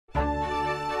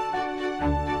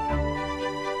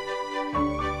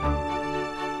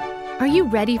Are you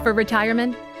ready for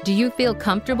retirement? Do you feel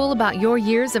comfortable about your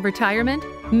years of retirement?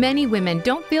 Many women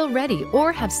don't feel ready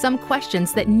or have some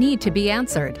questions that need to be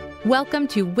answered. Welcome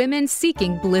to Women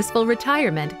Seeking Blissful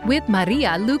Retirement with Maria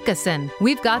Lucassen.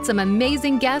 We've got some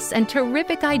amazing guests and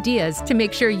terrific ideas to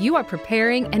make sure you are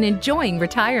preparing and enjoying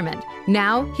retirement.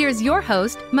 Now, here's your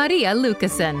host, Maria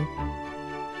Lucassen.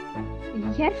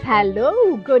 Yes,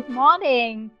 hello, good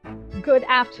morning, good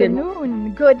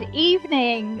afternoon, good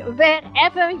evening,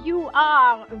 wherever you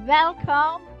are.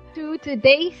 Welcome to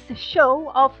today's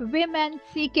show of Women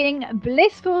Seeking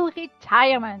Blissful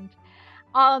Retirement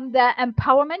on the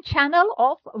Empowerment Channel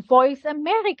of Voice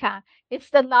America. It's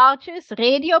the largest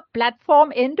radio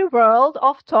platform in the world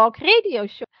of talk radio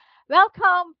shows.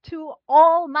 Welcome to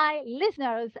all my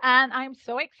listeners, and I'm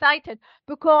so excited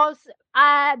because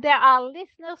there are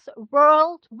listeners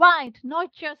worldwide,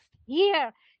 not just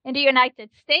here in the United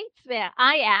States where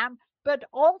I am, but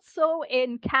also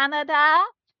in Canada,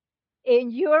 in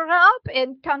Europe,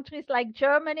 in countries like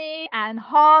Germany and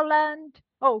Holland,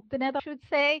 the Netherlands, I should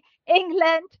say,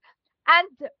 England, and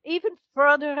even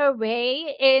further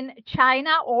away in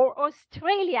China or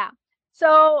Australia.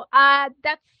 So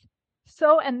that's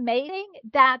so amazing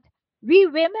that we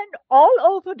women all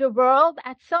over the world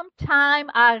at some time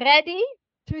are ready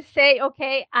to say,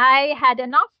 okay, I had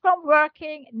enough from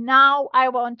working. Now I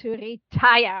want to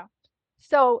retire.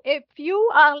 So if you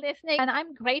are listening, and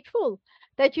I'm grateful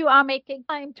that you are making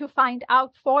time to find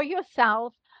out for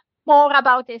yourself more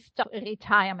about this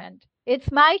retirement.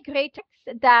 It's my great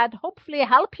text that hopefully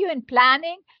help you in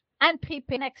planning and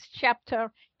prepare the next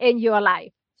chapter in your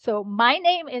life. So my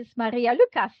name is Maria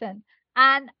Lucassen,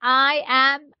 and I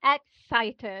am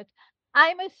excited.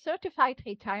 I'm a certified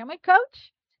retirement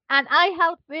coach, and I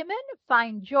help women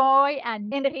find joy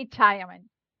and in retirement.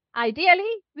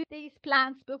 Ideally, with these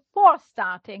plans before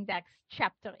starting the next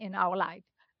chapter in our life.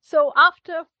 So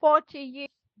after 40 years,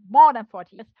 more than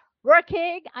 40 years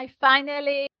working, I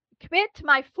finally quit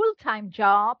my full-time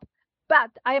job,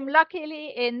 but I am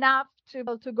luckily enough to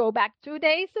go back 2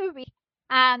 days a week.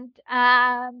 And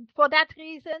for that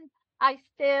reason, I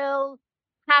still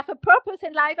have a purpose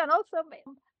in life and also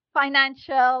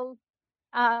financial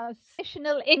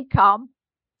additional income.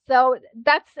 So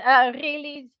that's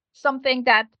really something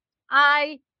that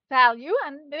I value,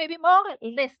 and maybe more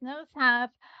listeners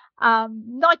have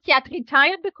not yet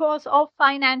retired because of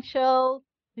financial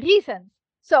reasons.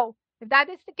 So if that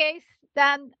is the case,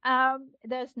 then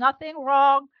there's nothing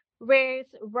wrong with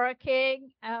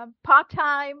working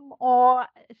part-time or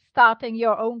starting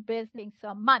your own business,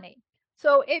 some money.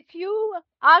 So if you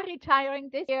are retiring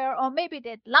this year or maybe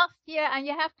did last year and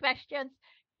you have questions,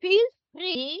 feel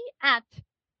free at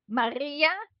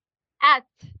Maria at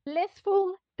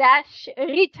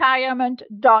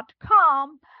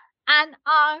blissful-retirement.com and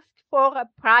ask for a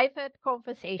private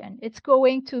conversation. It's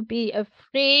going to be a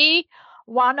free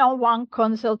one-on-one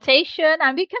consultation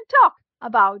and we can talk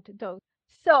about those.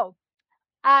 So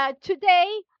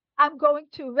today I'm going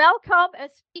to welcome a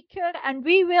speaker and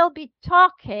we will be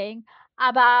talking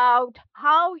about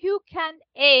how you can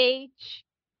age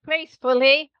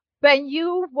gracefully when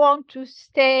you want to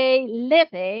stay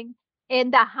living in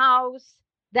the house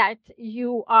that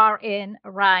you are in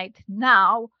right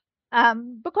now.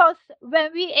 Because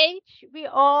when we age, we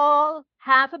all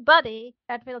have a body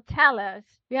that will tell us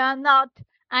we are not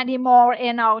anymore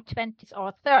in our 20s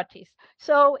or 30s.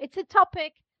 So it's a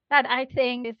topic that I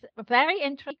think is very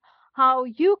interesting, how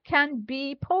you can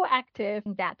be proactive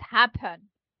in that happen.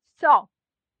 So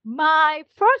my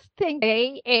first thing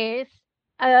today is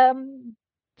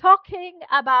talking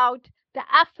about the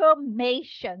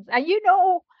affirmations. And you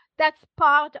know, that's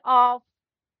part of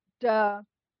the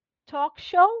talk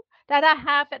show that I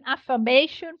have an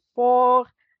affirmation for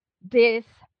this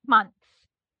month.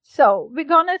 So we're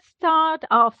going to start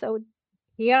off. So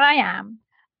here I am.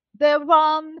 The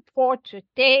one for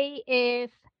today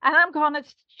is, and I'm going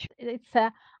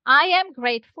to, I am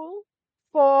grateful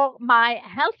for my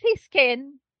healthy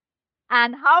skin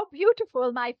and how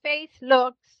beautiful my face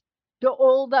looks the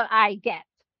older I get.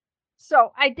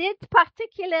 So I did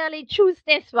particularly choose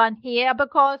this one here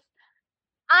because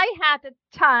I had a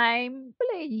time,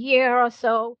 a year or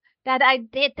so, that I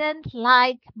didn't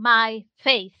like my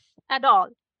face at all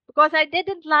because I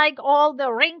didn't like all the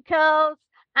wrinkles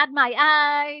at my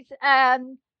eyes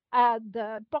and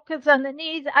the pockets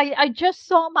underneath. I just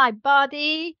saw my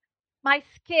body, my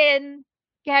skin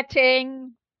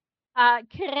getting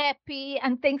crappy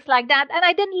and things like that, and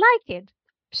I didn't like it.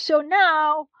 So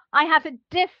now I have a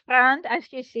different,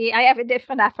 as you see, I have a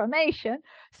different affirmation.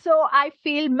 So I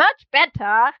feel much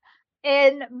better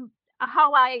in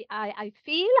how I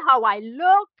feel, how I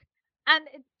look, and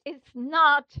It's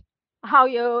not how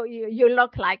you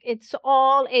look like. It's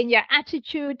all in your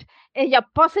attitude, in your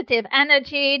positive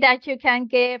energy that you can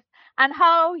give, and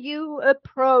how you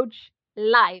approach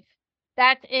life.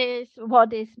 That is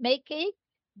what is making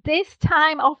this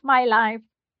time of my life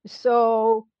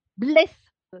so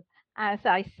blissful, as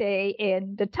I say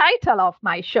in the title of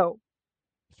my show.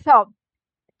 So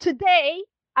today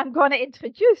I'm going to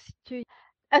introduce to you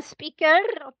a speaker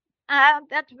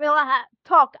that will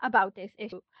talk about this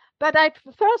issue. But I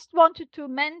first wanted to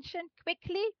mention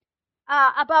quickly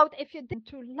about if you did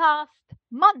to last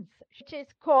month, which is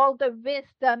called the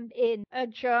Wisdom in a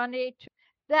Journey.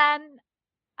 Then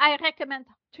I recommend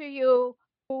to you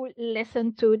to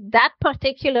listen to that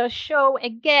particular show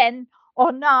again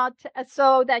or not,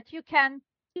 so that you can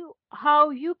see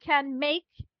how you can make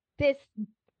this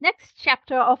next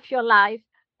chapter of your life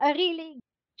a really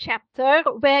chapter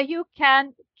where you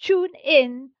can tune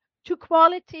in to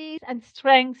qualities and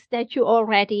strengths that you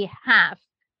already have.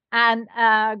 And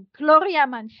Gloria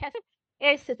Manchester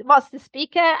was the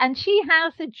speaker, and she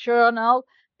has a journal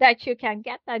that you can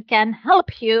get that can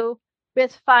help you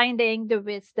with finding the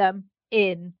wisdom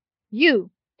in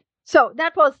you. So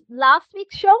that was last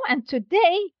week's show, and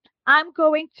today I'm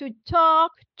going to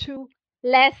talk to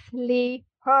Leslie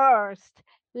Hurst.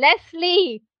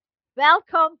 Leslie,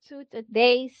 welcome to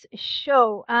today's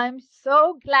show. I'm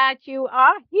so glad you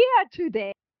are here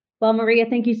today. Well, Maria,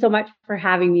 thank you so much for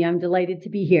having me. I'm delighted to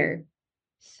be here.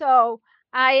 So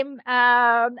I'm,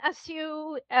 as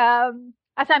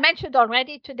I mentioned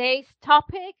already, today's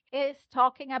topic is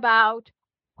talking about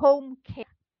home care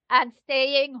and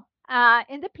staying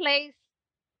in the place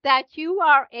that you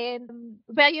are in,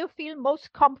 where you feel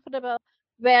most comfortable,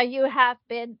 where you have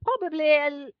been probably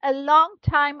a long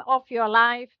time of your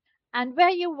life, and where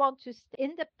you want to stay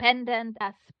independent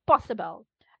as possible.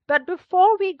 But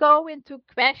before we go into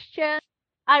questions,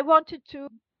 I wanted to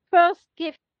first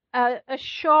give a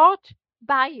short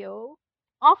bio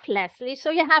of Leslie, so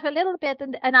you have a little bit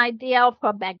an idea of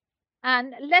her background.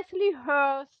 And Leslie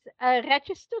Hurst,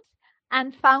 registered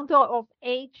and founder of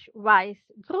Age Wise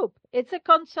Group. It's a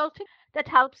consulting that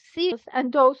helps seniors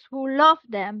and those who love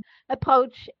them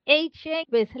approach aging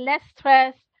with less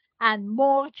stress and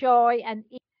more joy and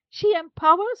ease. She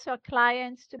empowers her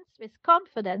clients to with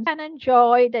confidence and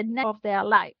enjoy the next of their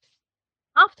lives.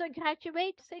 After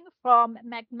graduating from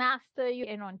McMaster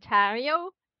in Ontario,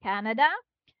 Canada,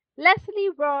 Leslie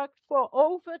worked for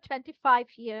over 25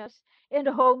 years in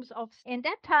the homes of. In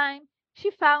that time,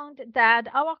 she found that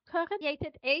our current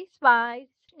created ACE-wise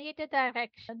needed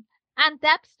direction and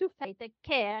depth to facilitate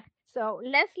care. So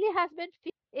Leslie has been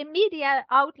featured in media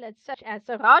outlets such as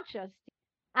Rogers.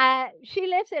 She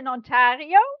lives in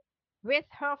Ontario with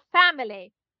her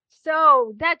family.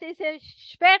 So that is a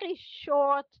very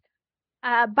short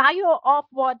bio of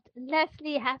what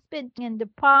Leslie has been in the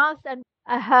past and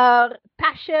her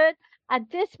passion. And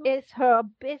this is her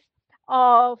business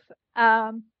of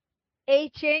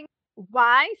Age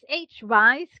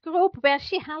Wise Group, where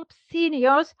she helps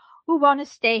seniors who want to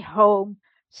stay home.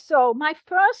 So my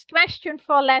first question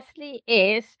for Leslie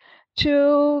is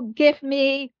to give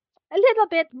me a little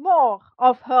bit more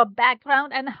of her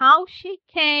background and how she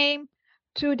came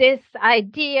to this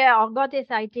idea or got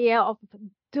this idea of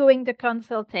doing the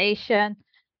consultation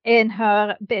in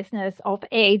her business of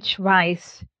Age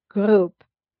Wise Group.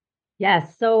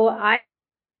 Yes. So I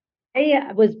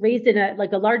was raised in a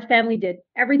large family, did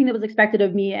everything that was expected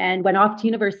of me, and went off to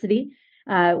university,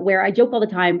 where I joke all the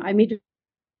time. I majored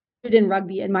in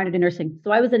rugby and minored in nursing.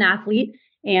 So I was an athlete,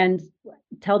 and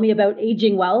tell me about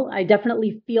aging well. I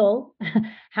definitely feel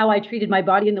how I treated my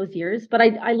body in those years, but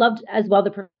I loved as well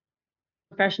the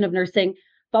profession of nursing,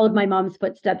 followed my mom's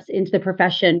footsteps into the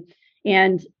profession,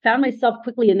 and found myself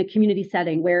quickly in the community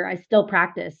setting where I still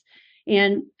practice.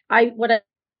 And what I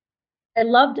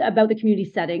loved about the community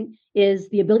setting is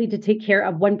the ability to take care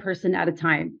of one person at a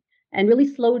time and really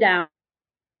slow down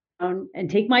and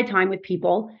take my time with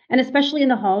people. And especially in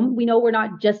the home, we know we're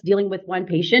not just dealing with one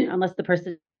patient unless the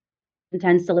person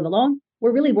tends to live alone.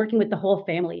 We're really working with the whole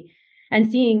family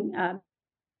and seeing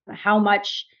how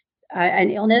much an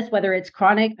illness, whether it's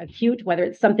chronic, acute, whether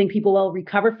it's something people will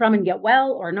recover from and get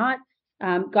well or not,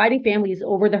 guiding families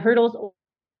over the hurdles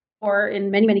or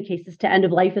in many, many cases to end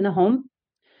of life in the home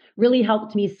really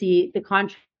helped me see the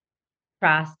contrast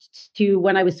to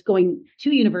when I was going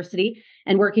to university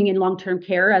and working in long-term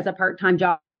care as a part-time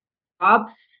job.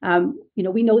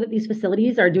 We know that these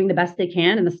facilities are doing the best they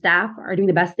can and the staff are doing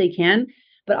the best they can,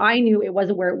 but I knew it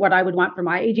wasn't what I would want for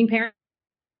my aging parent.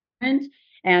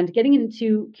 And getting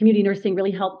into community nursing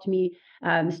really helped me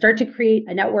start to create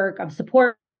a network of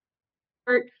support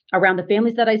around the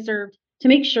families that I served, to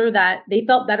make sure that they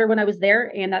felt better when I was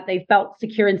there and that they felt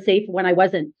secure and safe when I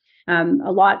wasn't.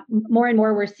 A lot more and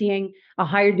more, we're seeing a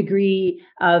higher degree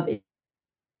of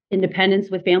independence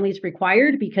with families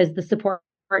required because the support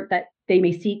that they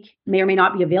may seek may or may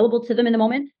not be available to them in the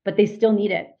moment, but they still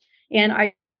need it. And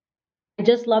I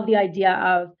just love the idea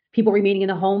of people remaining in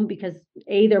the home because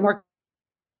they're more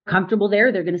comfortable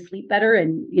there, they're going to sleep better,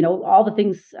 and all the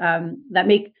things that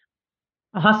make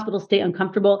a hospital stay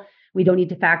uncomfortable, we don't need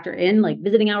to factor in, like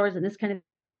visiting hours and this kind of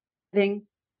thing.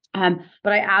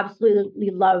 But I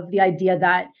absolutely love the idea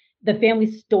that the family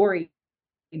story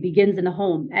begins in the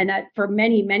home, and that for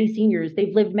many, many seniors,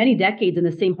 they've lived many decades in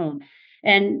the same home.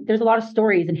 And there's a lot of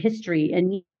stories and history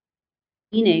and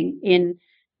meaning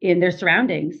in their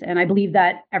surroundings. And I believe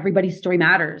that everybody's story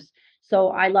matters. So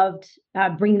I loved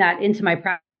bringing that into my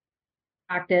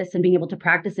practice and being able to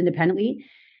practice independently.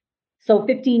 So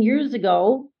 15 years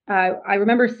ago, I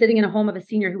remember sitting in a home of a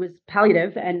senior who was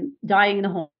palliative and dying in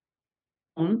the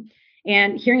home,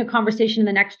 and hearing a conversation in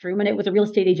the next room, and it was a real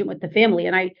estate agent with the family.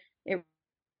 And it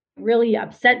really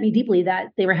upset me deeply that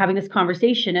they were having this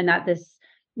conversation and that this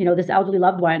elderly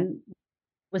loved one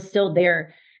was still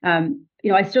there.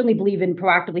 I certainly believe in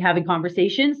proactively having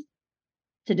conversations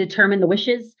to determine the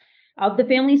wishes of the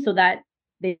family so that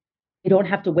they don't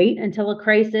have to wait until a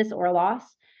crisis or a loss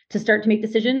to start to make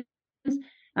decisions.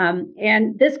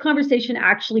 And this conversation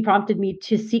actually prompted me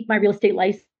to seek my real estate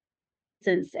license.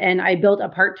 And I built a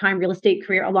part-time real estate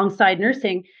career alongside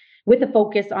nursing with a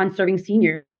focus on serving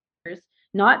seniors,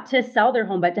 not to sell their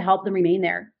home, but to help them remain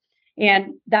there.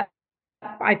 And that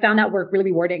I found that work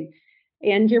really rewarding.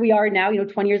 And here we are now,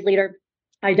 20 years later.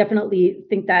 I definitely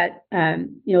think that,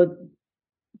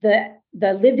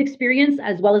 the lived experience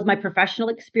as well as my professional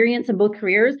experience in both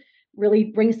careers really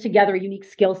brings together a unique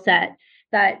skill set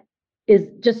that is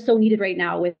just so needed right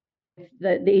now with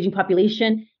the aging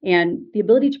population, and the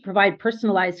ability to provide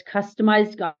personalized,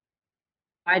 customized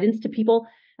guidance to people.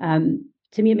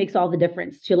 To me, it makes all the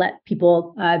difference to let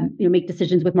people, make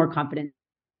decisions with more confidence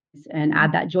and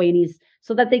add that joy and ease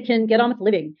so that they can get on with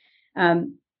living.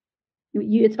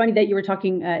 It's funny that you were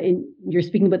talking, you're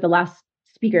speaking about the last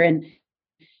speaker, and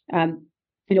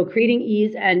creating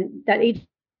ease, and that aging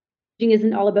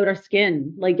isn't all about our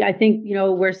skin. Like, I think,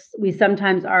 we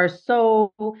sometimes are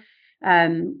so,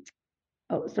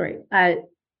 sorry,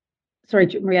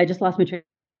 Maria, I just lost my train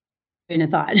of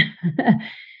thought.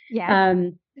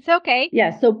 Yes, it's okay.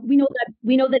 Yeah. So we know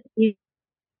that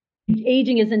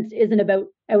aging isn't about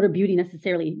outer beauty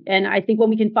necessarily. And I think when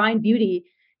we can find beauty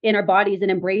in our bodies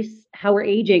and embrace how we're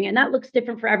aging, and that looks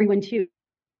different for everyone too.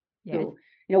 Yes.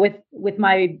 With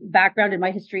my background and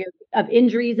my history of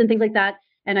injuries and things like that.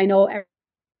 And I know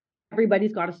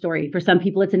everybody's got a story. For some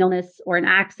people, it's an illness or an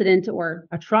accident or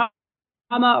a trauma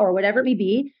or whatever it may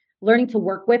be, learning to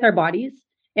work with our bodies.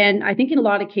 And I think in a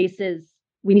lot of cases,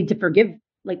 we need to forgive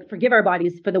our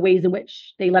bodies for the ways in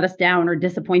which they let us down or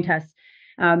disappoint us.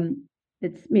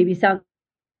 It's maybe sounds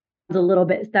a little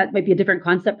bit, that might be a different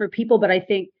concept for people, but I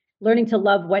think learning to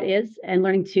love what is and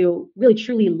learning to really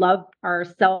truly love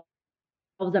ourselves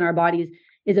and our bodies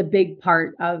is a big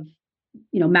part of,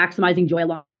 maximizing joy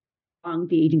along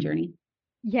the aging journey.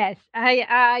 Yes,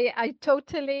 I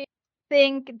totally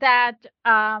think that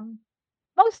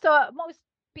most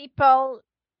people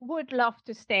would love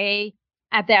to stay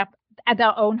at their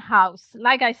own house.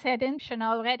 Like I said in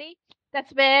already,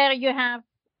 that's where you have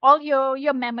all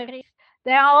your memories.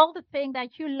 There are all the things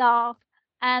that you love,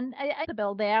 and I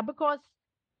build there because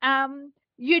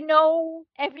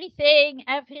everything,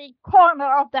 every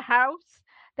corner of the house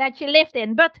that you lived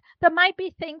in. But there might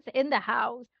be things in the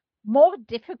house more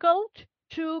difficult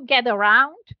to get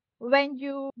around when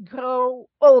you grow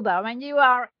older, when you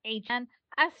are aging. And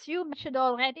as you mentioned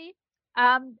already,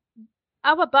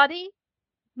 our body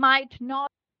might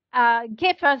not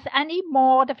give us any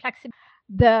more the flexibility,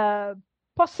 the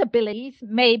possibilities,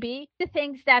 maybe the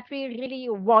things that we really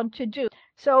want to do.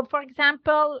 So, for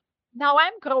example, now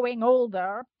I'm growing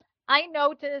older, I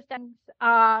notice things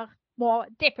are more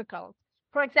difficult.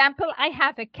 For example, I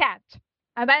have a cat,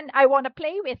 and when I want to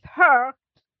play with her,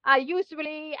 I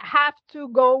usually have to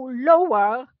go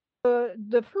lower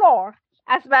the floor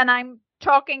as when I'm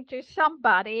talking to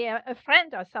somebody, a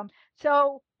friend or something.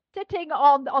 So sitting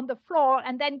on the floor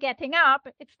and then getting up,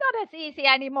 it's not as easy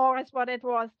anymore as what it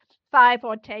was 5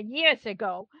 or 10 years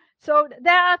ago. So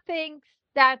there are things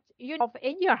that you have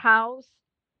in your house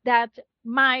that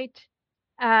might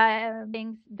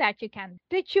things that you can.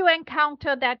 Did you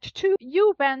encounter that too?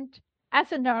 You went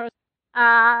as a nurse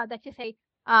that you say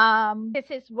this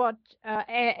is what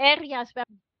areas where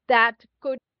that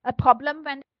could a problem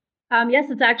when Yes,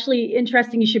 it's actually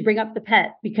interesting you should bring up the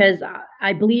pet because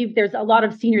I believe there's a lot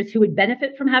of seniors who would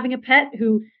benefit from having a pet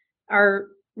who are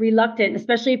reluctant,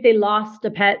 especially if they lost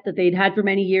a pet that they'd had for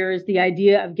many years. The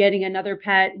idea of getting another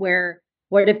pet where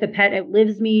what if the pet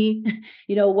outlives me?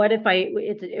 What if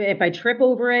I trip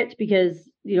over it because,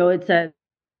 it's a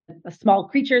small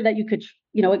creature that you could,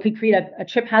 it could create a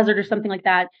trip hazard or something like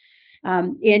that.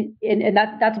 And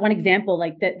that's one example,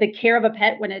 like the care of a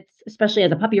pet when it's, especially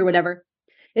as a puppy or whatever,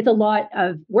 it's a lot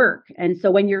of work. And so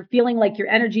when you're feeling like your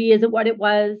energy isn't what it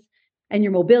was and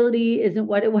your mobility isn't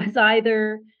what it was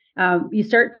either, you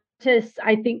start to,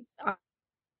 I think,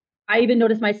 I even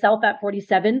noticed myself at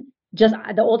 47, just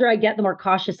the older I get, the more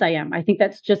cautious I am. I think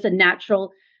that's just a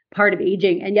natural part of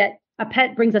aging. And yet a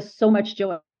pet brings us so much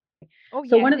joy. Oh,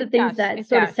 So yes, one of the things that's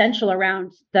sort of essential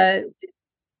around the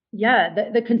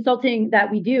consulting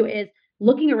that we do is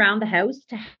looking around the house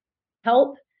to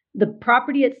help the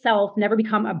property itself never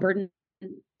become a burden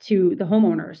to the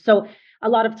homeowner. So a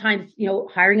lot of times,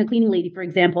 hiring a cleaning lady, for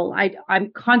example,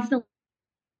 I'm constantly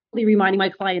reminding my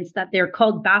clients that they're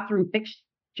called bathroom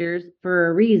fixtures for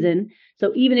a reason.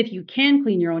 So even if you can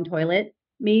clean your own toilet,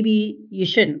 maybe you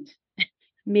shouldn't.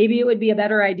 Maybe it would be a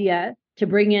better idea to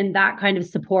bring in that kind of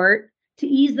support to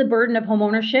ease the burden of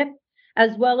homeownership,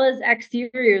 as well as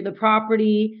exterior, the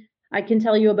property. I can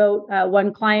tell you about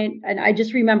one client, and I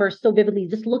just remember so vividly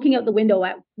just looking out the window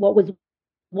at what was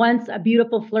once a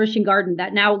beautiful flourishing garden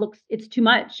that now it's too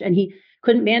much, and he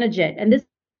couldn't manage it. And this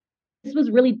was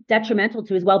really detrimental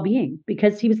to his well-being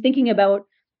because he was thinking about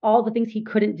all the things he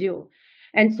couldn't do.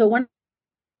 And so one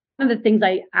of the things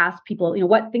I ask people,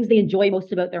 what things they enjoy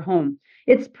most about their home.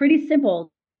 It's pretty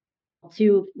simple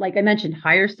to, like I mentioned,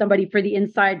 hire somebody for the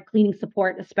inside cleaning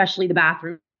support, especially the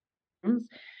bathrooms,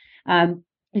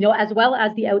 as well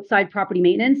as the outside property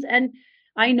maintenance. And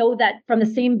I know that from the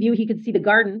same view he could see the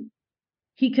garden,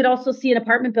 he could also see an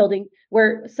apartment building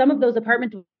where some of those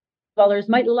apartment dwellers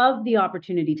might love the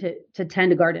opportunity to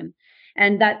tend a garden,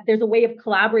 and that there's a way of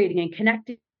collaborating and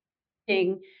connecting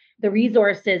the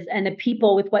resources and the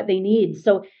people with what they need.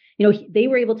 So, they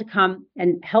were able to come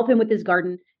and help him with his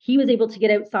garden. He was able to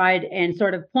get outside and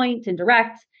sort of point and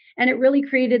direct. And it really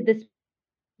created this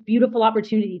beautiful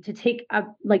opportunity to take a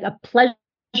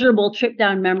pleasurable trip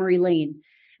down memory lane,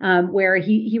 where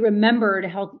he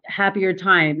remembered happier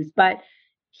times. But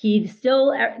he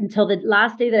still, until the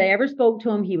last day that I ever spoke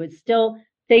to him, he would still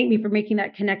thank me for making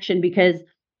that connection, because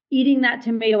eating that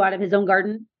tomato out of his own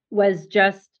garden was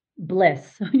just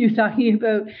bliss. You're talking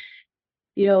about,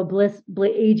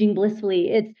 aging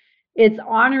blissfully. It's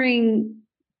honoring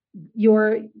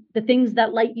the things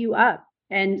that light you up.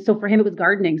 And so for him, it was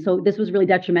gardening. So this was really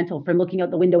detrimental from looking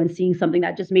out the window and seeing something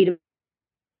that just made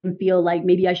him feel like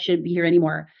maybe I shouldn't be here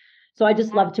anymore. So I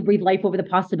just love to breathe life over the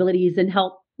possibilities and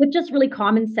help with just really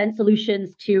common sense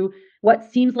solutions to what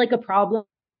seems like a problem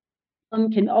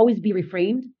can always be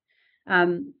reframed.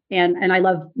 And I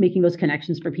love making those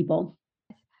connections for people.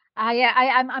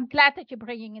 I'm glad that you're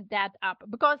bringing that up,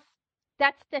 because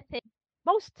that's the thing.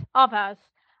 Most of us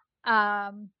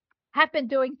have been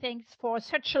doing things for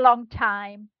such a long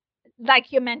time.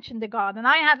 Like you mentioned, the garden.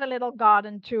 I have a little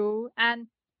garden too, and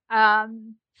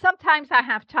sometimes I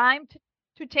have time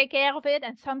to take care of it,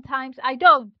 and sometimes I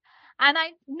don't. And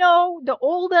I know the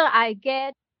older I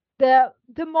get, the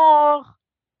more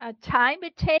time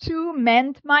it takes to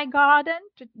mend my garden,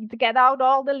 to get out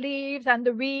all the leaves and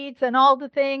the weeds and all the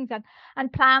things,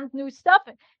 and plant new stuff.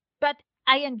 But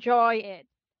I enjoy it.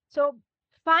 So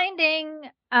finding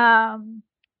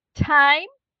time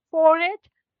for it,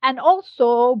 and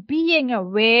also being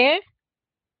aware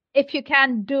if you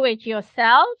can do it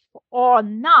yourself or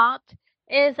not,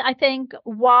 is, I think,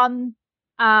 one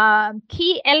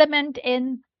key element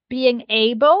in being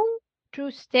able to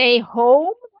stay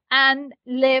home and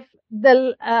live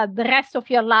the rest of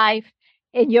your life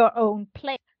in your own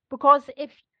place. Because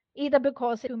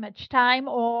because too much time,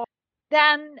 or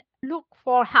then look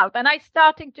for help. And I'm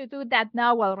starting to do that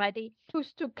now already. I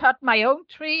used to cut my own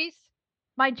trees,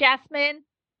 my jasmine,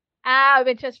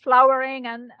 which is flowering,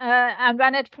 and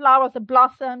when it flowers, it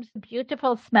blossoms,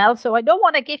 beautiful smell. So I don't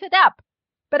want to give it up,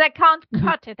 but I can't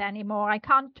cut it anymore. I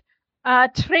can't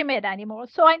trim it anymore.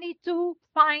 So I need to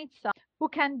find someone who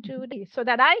can do this, so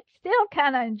that I still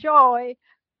can enjoy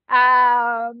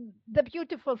the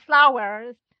beautiful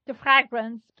flowers, the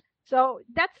fragrance. So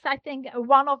that's, I think,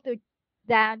 one of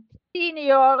that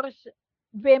seniors,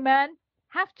 women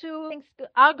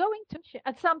are going to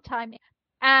at some time,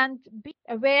 and be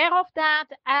aware of that,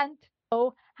 and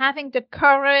having the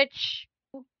courage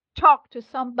to talk to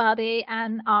somebody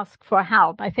and ask for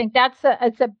help. I think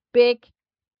it's a big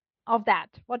of that?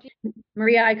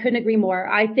 Maria, I couldn't agree more.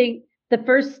 I think the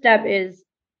first step is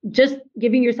just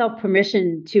giving yourself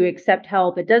permission to accept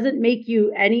help. It doesn't make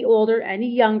you any older, any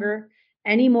younger,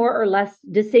 any more or less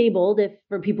disabled. If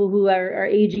for people who are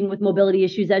aging with mobility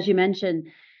issues, as you mentioned,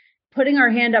 putting our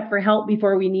hand up for help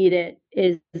before we need it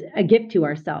is a gift to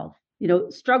ourselves.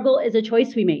 Struggle is a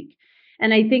choice we make.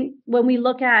 And I think when we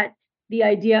look at the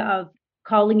idea of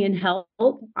calling in help,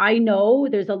 I know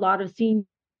there's a lot of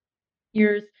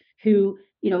seniors who,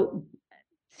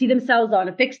 see themselves on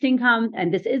a fixed income,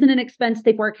 and this isn't an expense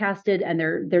they forecasted, and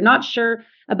they're not sure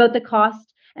about the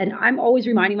cost. And I'm always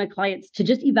reminding my clients to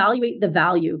just evaluate the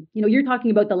value. You're talking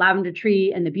about the lavender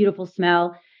tree and the beautiful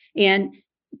smell. And,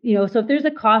 so if there's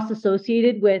a cost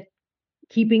associated with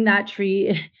keeping that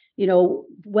tree,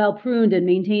 well pruned and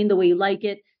maintained the way you like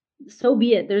it, so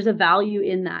be it. There's a value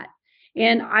in that.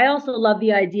 And I also love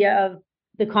the idea of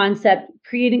the concept,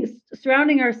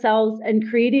 surrounding ourselves and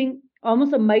creating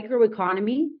almost a micro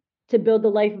economy to build the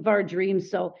life of our dreams.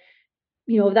 So,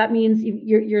 that means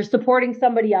you're supporting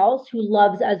somebody else who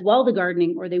loves as well the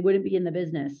gardening, or they wouldn't be in the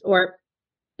business. Or,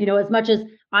 as much as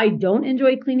I don't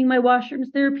enjoy cleaning my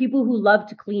washrooms, there are people who love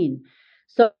to clean.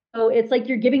 So it's like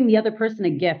you're giving the other person a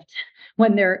gift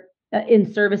when they're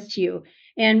in service to you.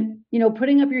 And,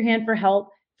 putting up your hand for help,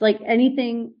 it's like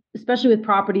anything, especially with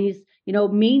properties,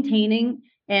 maintaining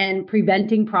and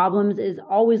preventing problems is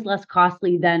always less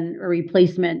costly than a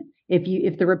replacement.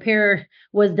 If the repair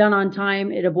was done on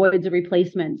time, it avoids a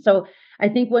replacement. So I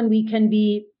think when we can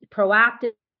be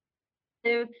proactive,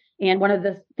 and one of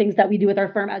the things that we do with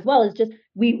our firm as well is just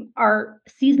we are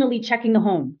seasonally checking the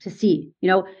home to see,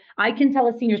 I can tell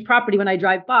a senior's property when I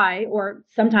drive by, or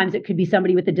sometimes it could be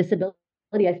somebody with a disability,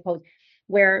 I suppose,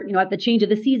 where, at the change of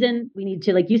the season, we need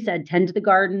to, like you said, tend to the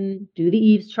garden, do the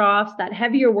eaves troughs, that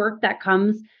heavier work that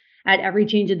comes at every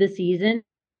change of the season.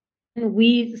 And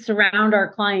we surround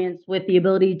our clients with the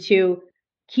ability to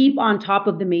keep on top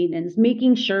of the maintenance,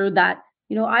 making sure that,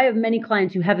 I have many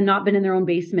clients who have not been in their own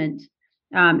basement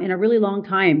in a really long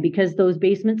time because those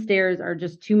basement stairs are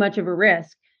just too much of a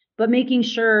risk. But making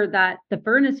sure that the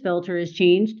furnace filter is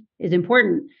changed is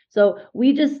important. So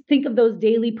we just think of those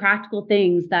daily practical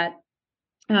things that,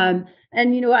 and,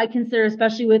 I consider,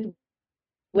 especially with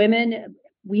women,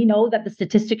 we know that the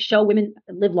statistics show women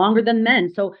live longer than men.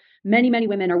 So many, many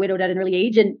women are widowed at an early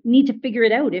age and need to figure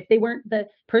it out. If they weren't the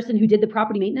person who did the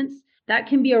property maintenance, that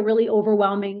can be a really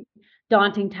overwhelming,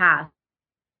 daunting task.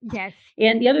 Yes.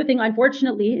 And the other thing,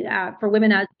 unfortunately, for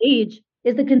women as age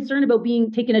is the concern about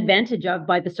being taken advantage of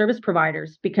by the service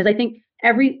providers, because I think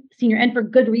every senior, and for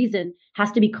good reason,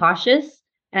 has to be cautious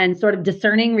and sort of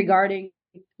discerning regarding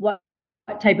what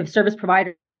type of service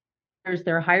providers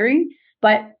they're hiring.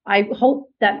 But I hope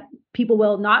that people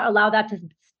will not allow that to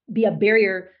be a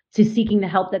barrier to seeking the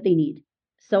help that they need.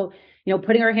 So,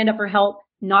 putting our hand up for help,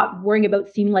 not worrying about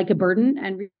seeming like a burden,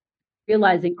 and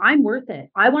realizing I'm worth it.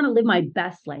 I want to live my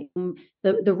best life.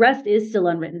 The rest is still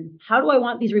unwritten. How do I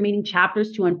want these remaining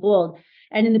chapters to unfold?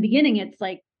 And in the beginning, it's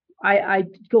like I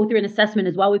go through an assessment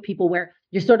as well with people where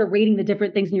you're sort of rating the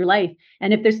different things in your life.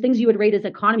 And if there's things you would rate as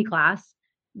economy class,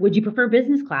 would you prefer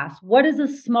business class? What is a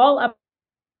small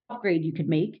upgrade you could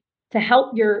make to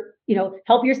help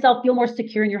help yourself feel more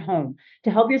secure in your home,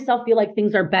 to help yourself feel like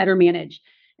things are better managed?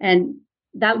 And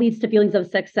that leads to feelings of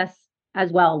success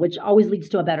as well, which always leads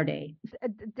to a better day.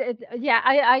 Yeah,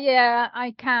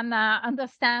 I can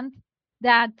understand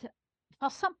that for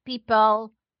some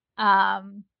people,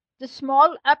 the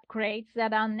small upgrades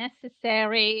that are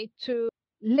necessary to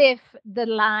live the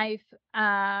life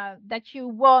that you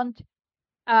want,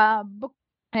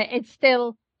 it's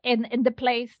still in the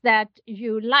place that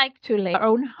you like to live, your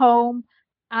own home,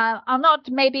 are not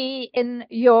maybe in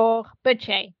your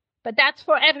budget. But that's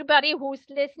for everybody who's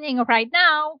listening right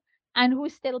now and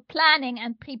who's still planning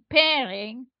and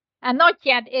preparing and not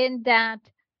yet in that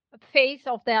phase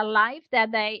of their life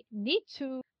that they need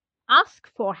to ask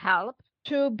for help,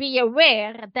 to be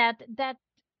aware that that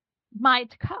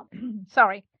might come,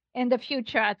 sorry, in the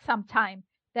future at some time,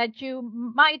 that you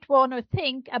might want to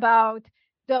think about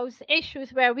those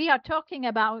issues where we are talking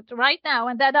about right now,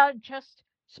 and that are just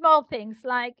small things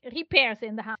like repairs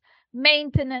in the house,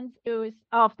 maintenance use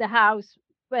of the house,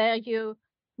 where you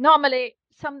normally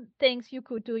some things you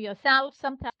could do yourself,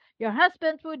 sometimes your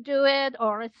husband would do it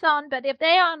or a son, but if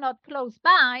they are not close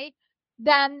by,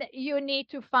 then you need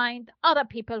to find other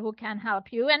people who can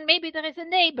help you. And maybe there is a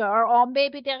neighbor, or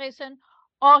maybe there is an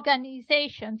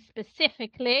organization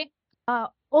specifically,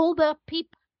 older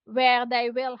people, where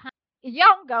they will have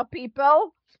younger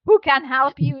people who can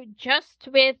help you just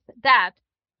with that.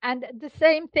 And the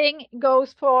same thing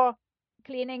goes for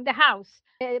cleaning the house.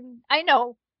 I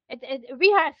know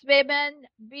we as women,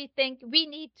 we think we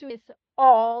need to do this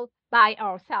all by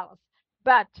ourselves.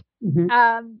 But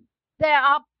Mm-hmm. there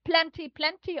are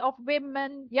plenty of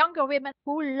women, younger women,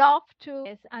 who love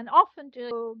to and often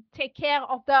to take care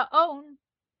of their own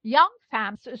young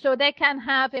families so they can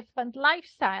have a different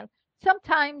lifestyle.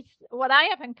 Sometimes what I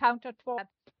have encountered for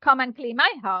come and clean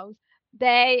my house,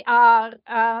 they are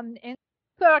in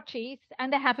 30s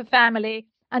and they have a family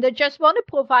and they just want to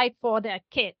provide for their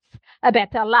kids a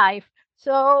better life.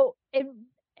 So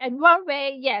in one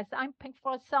way, yes, I'm paying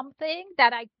for something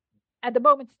that I at the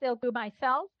moment still do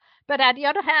myself. But at the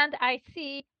other hand, I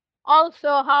see also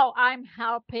how I'm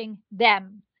helping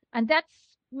them. And that's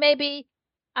maybe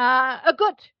a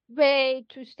good way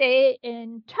to stay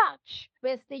in touch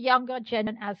with the younger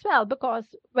generation as well. Because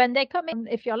when they come in,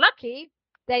 if you're lucky,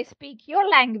 they speak your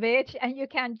language and you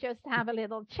can just have a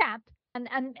little chat and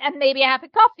maybe have a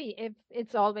coffee if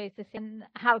it's always the same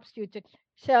helps you to.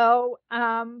 So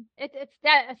it's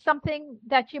that something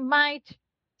that you might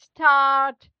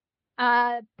start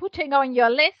putting on your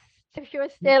list if you're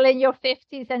still in your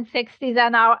 50s and 60s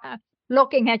and are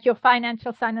looking at your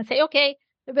financial sign and say, okay,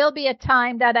 there will be a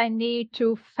time that I need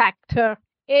to factor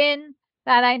in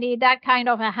that I need that kind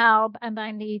of a help and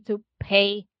I need to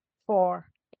pay for.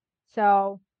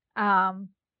 So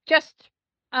just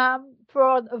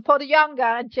for the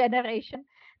younger generation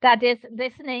that is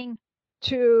listening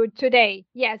to today,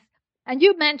 yes. And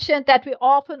you mentioned that we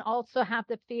often also have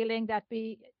the feeling that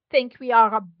we think we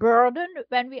are a burden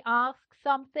when we ask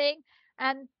something.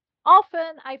 And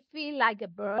often I feel like a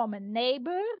burden from a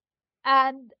neighbor.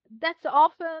 And that's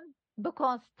often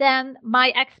because then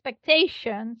my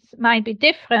expectations might be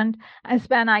different as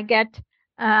when I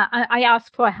I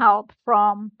ask for help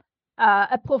from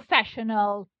a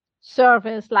professional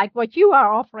service like what you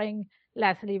are offering,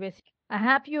 Leslie. With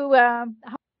have you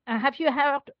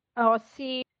heard or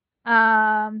seen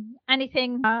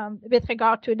anything with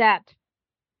regard to that?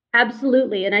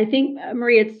 Absolutely. And I think,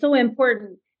 Marie, it's so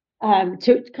important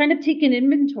to kind of take an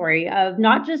inventory of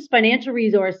not just financial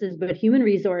resources, but human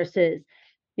resources.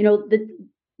 You know,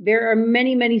 there are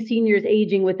many seniors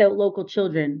aging without local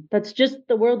children. That's just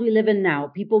the world we live in now.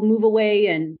 People move away,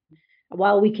 and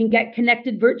while we can get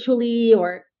connected virtually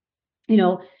or, you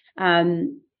know,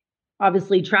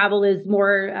 obviously travel is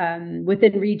more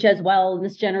within reach as well. And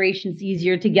this generation's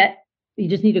easier to get. You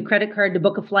just need a credit card to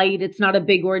book a flight. It's not a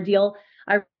big ordeal.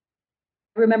 I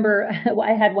remember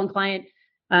I had one client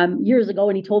years ago,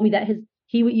 and he told me that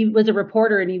he was a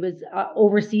reporter and he was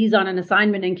overseas on an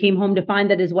assignment and came home to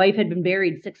find that his wife had been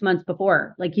buried 6 months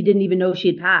before. Like he didn't even know she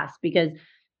had passed because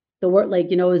the work, like,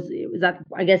 you know, it was that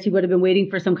I guess he would have been waiting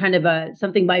for some kind of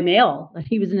something by mail.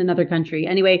 He was in another country.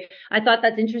 Anyway, I thought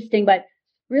that's interesting, but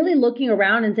really looking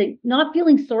around and saying, not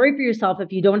feeling sorry for yourself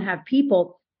if you don't have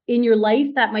people in your life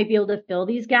that might be able to fill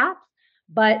these gaps,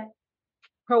 but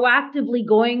proactively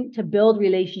going to build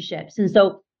relationships. And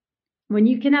so when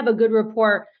you can have a good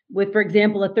rapport with, for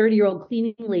example, a 30-year-old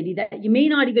cleaning lady that you may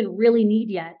not even really need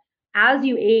yet, as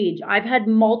you age, I've had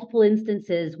multiple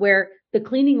instances where the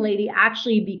cleaning lady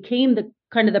actually became the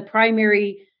kind of the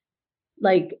primary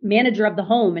like manager of the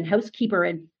home and housekeeper,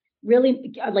 and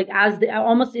really like as the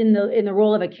almost in the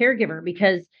role of a caregiver,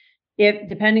 because if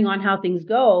depending on how things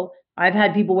go, I've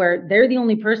had people where they're the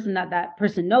only person that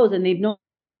person knows and they've known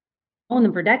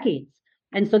them for decades.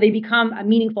 And so they become a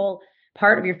meaningful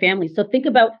part of your family. So think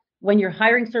about when you're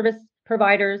hiring service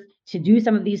providers to do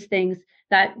some of these things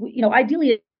that, you know,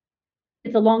 ideally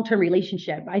it's a long-term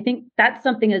relationship. I think that's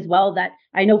something as well that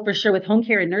I know for sure with home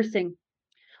care and nursing,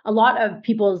 a lot of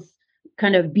people's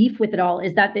kind of beef with it all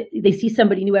is that they see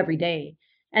somebody new every day.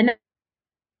 And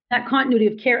that continuity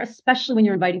of care, especially when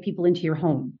you're inviting people into your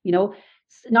home, you know,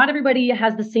 not everybody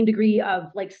has the same degree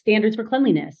of like standards for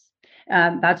cleanliness.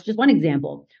 That's just one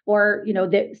example. Or, you know,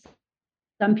 that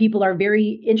some people are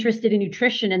very interested in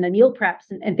nutrition and the meal preps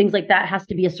and things like that has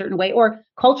to be a certain way. Or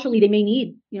culturally, they may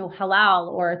need, you know,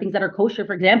 halal or things that are kosher,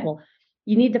 for example.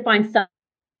 You need to find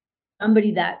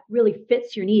somebody that really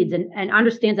fits your needs and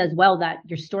understands as well that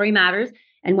your story matters.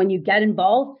 And when you get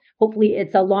involved, hopefully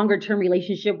it's a longer term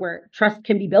relationship where trust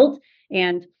can be built.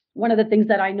 And one of the things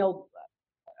that I know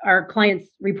our clients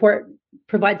report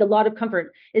provides a lot of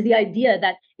comfort is the idea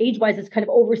that AgeWise is kind of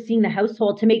overseeing the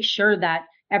household to make sure that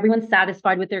everyone's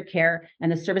satisfied with their care and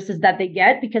the services that they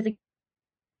get. Because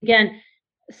again,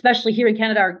 especially here in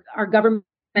Canada, our government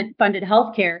funded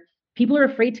healthcare, people are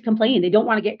afraid to complain. They don't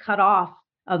want to get cut off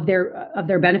of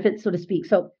their benefits, so to speak.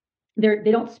 So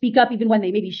they don't speak up even when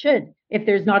they maybe should if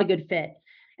there's not a good fit.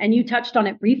 And you touched on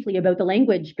it briefly about the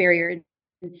language barrier.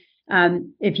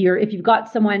 If you've got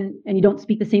someone and you don't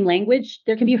speak the same language,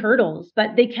 there can be hurdles,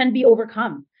 but they can be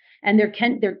overcome. And there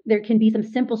can be some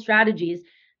simple strategies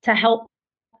to help.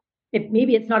 If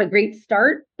maybe it's not a great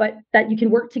start, but that you can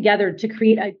work together to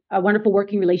create a wonderful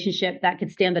working relationship that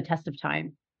could stand the test of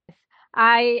time.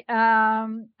 I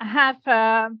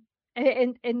have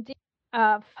indeed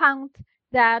found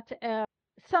that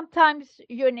sometimes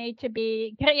you need to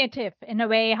be creative in a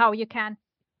way how you can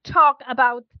talk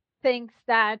about things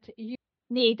that you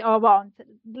need or want.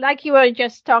 Like you were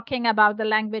just talking about the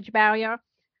language barrier.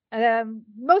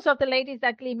 Most of the ladies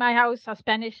that clean my house are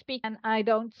Spanish speaking, and I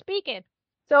don't speak it.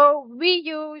 So we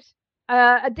use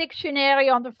a dictionary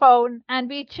on the phone, and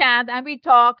we chat and we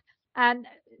talk, and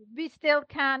we still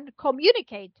can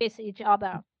communicate with each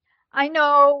other. I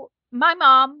know my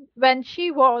mom, when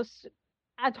she was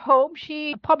at home,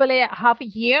 she probably half a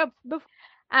year before,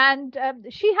 and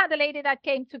she had a lady that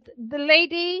came to. The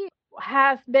lady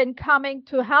has been coming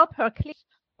to help her clean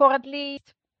for at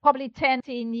least probably 10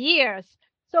 years.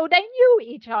 So they knew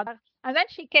each other. And when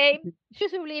she came, she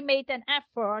usually made an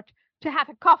effort to have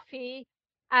a coffee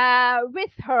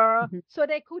with her so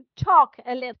they could talk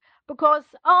a little. Because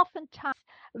oftentimes,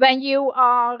 when you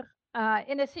are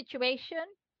in a situation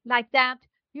like that,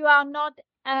 you are not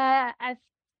as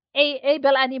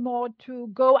able anymore to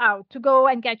go out, to go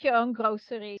and get your own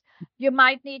groceries. You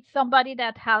might need somebody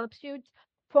that helps you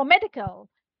for medical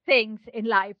things in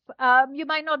life. You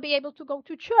might not be able to go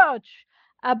to church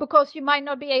because you might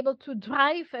not be able to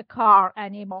drive a car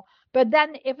anymore. But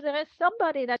then, if there is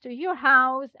somebody that's to your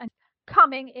house and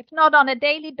coming, if not on a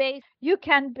daily basis, you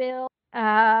can build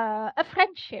a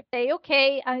friendship. Say,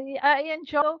 okay, I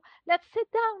enjoy. Let's sit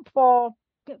down for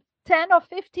 10 or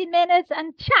 15 minutes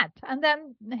and chat, and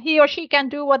then he or she can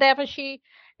do whatever she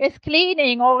is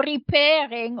cleaning or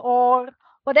repairing or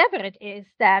whatever it is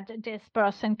that this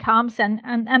person comes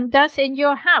and does in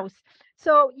your house.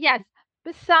 So yes,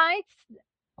 besides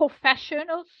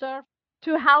professional service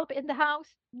to help in the house,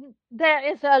 there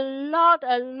is a lot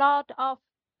of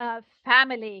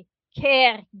family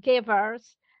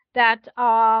caregivers that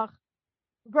are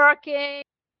working,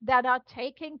 that are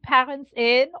taking parents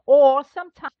in, or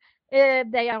sometimes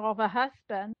they are of a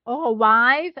husband or a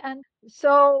wife. And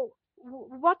so,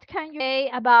 what can you say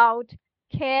about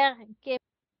caregiving?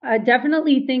 I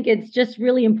definitely think it's just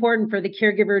really important for the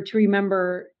caregiver to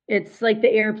remember it's like the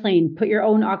airplane, put your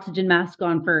own oxygen mask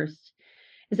on first.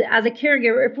 As a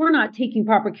caregiver, if we're not taking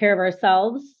proper care of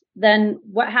ourselves, then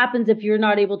what happens if you're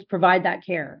not able to provide that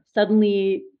care?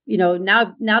 Suddenly,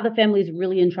 now the family is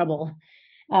really in trouble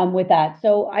with that.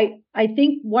 So I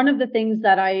think one of the things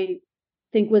that I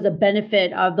think was a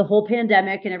benefit of the whole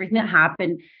pandemic and everything that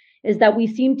happened is that we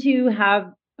seem to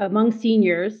have among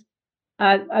seniors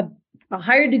a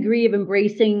higher degree of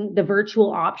embracing the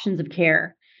virtual options of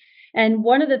care. And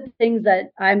one of the things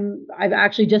that I've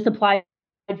actually just applied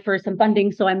for some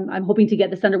funding, so I'm hoping to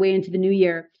get this underway into the new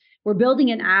year. We're building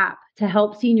an app to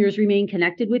help seniors remain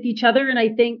connected with each other. And I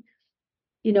think,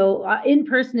 in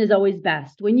person is always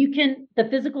best. When you can, the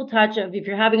physical touch of if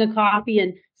you're having a coffee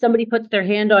and somebody puts their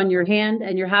hand on your hand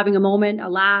and you're having a moment, a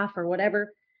laugh or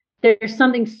whatever, there's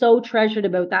something so treasured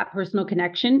about that personal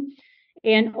connection.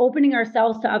 And opening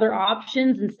ourselves to other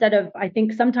options instead of, I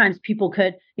think sometimes people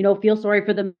could, feel sorry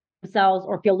for themselves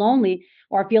or feel lonely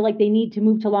or feel like they need to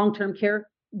move to long-term care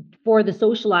for the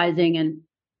socializing. And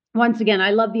once again, I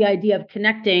love the idea of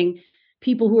connecting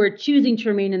people who are choosing to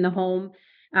remain in the home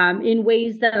in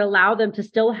ways that allow them to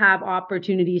still have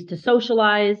opportunities to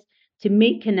socialize, to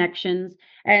make connections.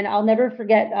 And I'll never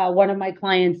forget one of my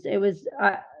clients. It was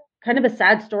kind of a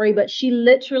sad story, but she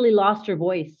literally lost her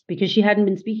voice because she hadn't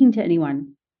been speaking to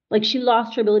anyone. Like she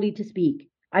lost her ability to speak.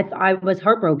 I was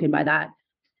heartbroken by that.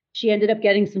 She ended up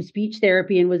getting some speech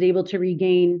therapy and was able to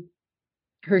regain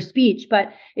her speech.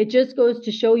 But it just goes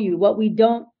to show you what we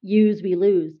don't use, we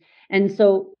lose. And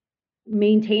so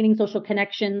maintaining social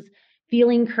connections,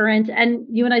 feeling current. And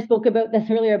you and I spoke about this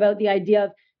earlier about the idea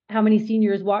of how many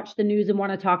seniors watch the news and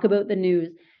want to talk about the news.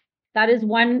 That is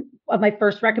one of my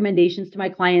first recommendations to my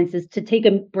clients is to take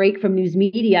a break from news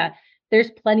media.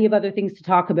 There's plenty of other things to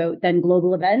talk about than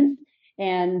global events.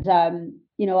 And,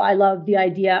 I love the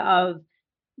idea of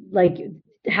like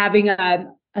having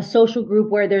a social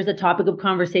group where there's a topic of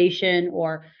conversation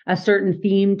or a certain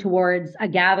theme towards a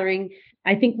gathering.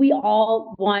 I think we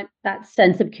all want that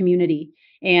sense of community.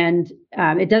 And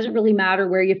it doesn't really matter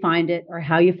where you find it or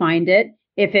how you find it.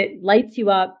 If it lights you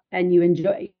up and you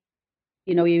enjoy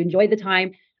the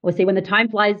time, I would say when the time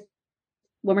flies,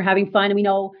 when we're having fun and we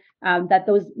know that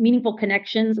those meaningful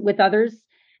connections with others,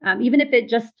 even if it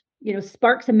just,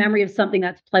 sparks a memory of something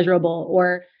that's pleasurable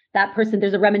or that person,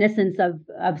 there's a reminiscence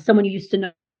of someone you used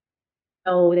to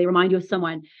know, they remind you of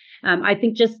someone. I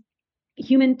think just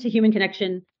human to human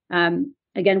connection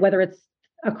again, whether it's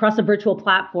across a virtual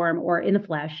platform or in the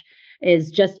flesh,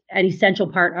 is just an essential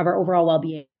part of our overall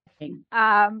well-being.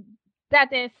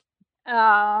 That is,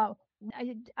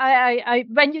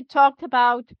 when you talked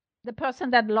about the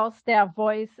person that lost their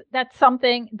voice, that's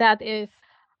something that is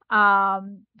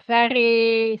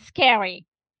very scary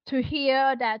to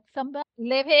hear, that somebody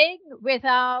living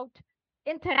without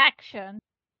interaction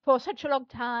for such a long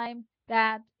time,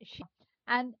 that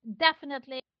and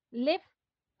definitely live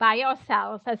by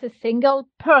ourselves as a single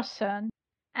person,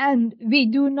 and we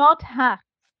do not have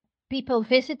people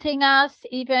visiting us,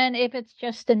 even if it's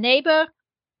just a neighbor.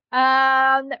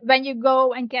 When you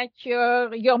go and get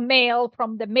your mail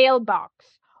from the mailbox,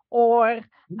 or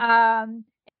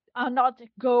are not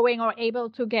going or able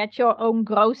to get your own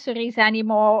groceries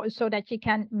anymore so that you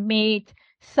can meet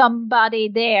somebody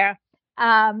there.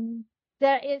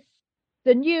 There is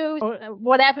the news or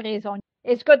whatever is on.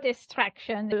 It's good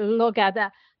distraction. Look at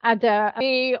a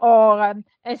or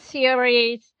a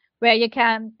series where you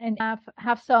can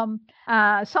have some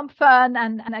fun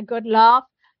and a good laugh.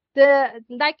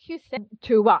 Like you said,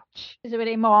 to watch is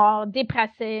really more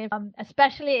depressive,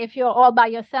 especially if you're all by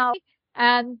yourself,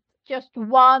 and just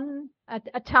one at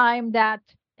a time. That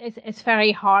is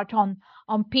very hard on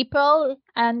people,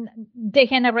 and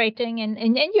degenerating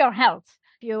in your health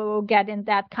if you get in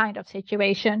that kind of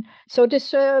situation. So the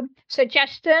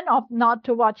suggestion of not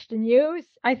to watch the news,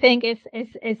 I think, is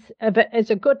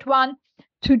a good one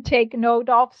to take note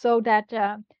of, so that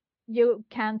you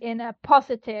can, in a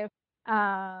positive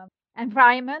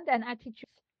environment and attitude,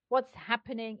 what's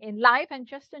happening in life, and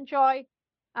just enjoy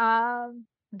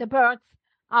the birds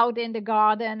out in the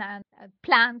garden, and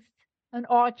plants, an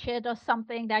orchard or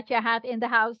something that you have in the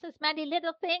house. There's many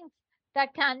little things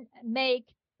that can make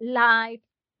life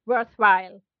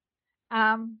worthwhile.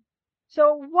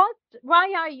 So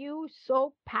why are you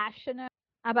so passionate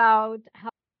about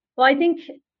health? Well, I think,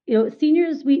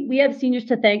 seniors, we have seniors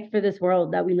to thank for this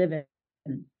world that we live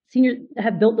in. Seniors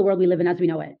have built the world we live in as we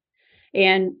know it.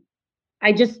 And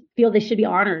I just feel they should be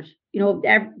honored. Not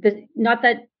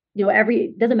that,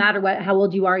 doesn't matter how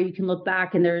old you are, you can look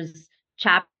back and there's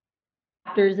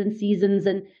chapters and seasons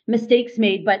and mistakes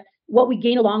made, but what we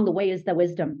gain along the way is the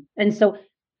wisdom. And so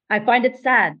I find it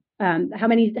sad how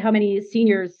many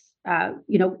seniors,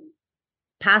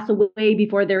 pass away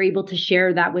before they're able to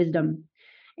share that wisdom.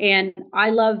 And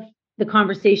I love the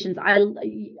conversations.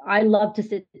 I love to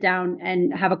sit down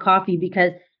and have a coffee,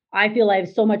 because I feel I have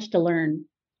so much to learn.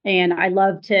 And I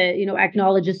love to,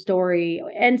 acknowledge a story.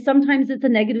 And sometimes it's a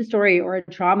negative story or a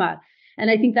trauma. And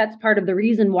I think that's part of the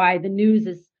reason why the news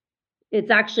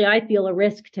it's actually, I feel, a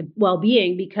risk to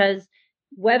well-being, because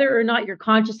whether or not you're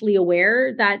consciously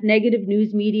aware, that negative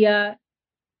news media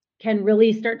can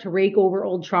really start to rake over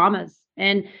old traumas.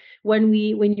 And when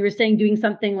you were saying doing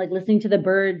something like listening to the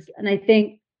birds, and I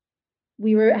think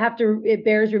it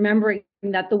bears remembering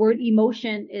that the word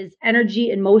emotion is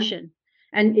energy in motion.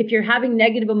 And if you're having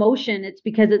negative emotion, it's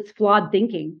because it's flawed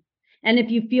thinking. And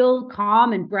if you feel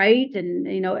calm and bright, and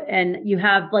and you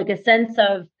have like a sense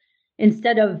of,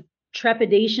 instead of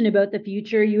trepidation about the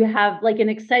future, you have like an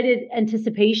excited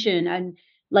anticipation and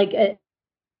like a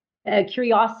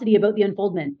curiosity about the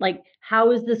unfoldment. Like,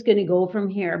 how is this going to go from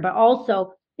here? But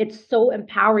also, it's so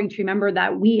empowering to remember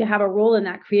that we have a role in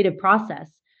that creative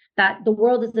process, that the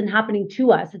world isn't happening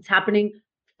to us, it's happening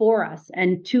for us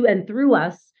and to and through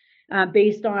us,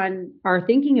 based on our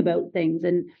thinking about things.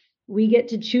 And we get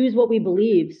to choose what we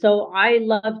believe. So I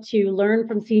love to learn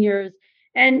from seniors,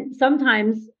 and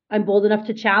sometimes I'm bold enough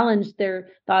to challenge their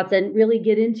thoughts and really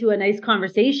get into a nice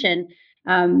conversation.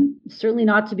 Certainly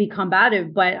not to be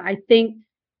combative, but I think,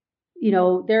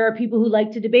 there are people who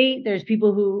like to debate. There's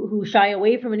people who shy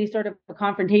away from any sort of a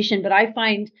confrontation. But I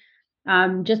find,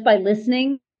 just by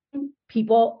listening,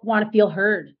 people want to feel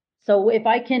heard. So if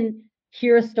I can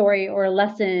hear a story or a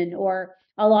lesson, or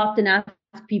I'll often ask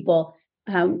people,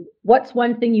 what's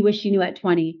one thing you wish you knew at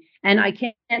 20? And I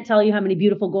can't tell you how many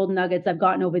beautiful golden nuggets I've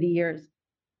gotten over the years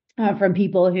from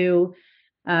people who've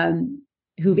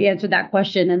answered that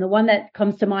question. And the one that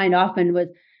comes to mind often was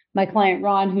my client,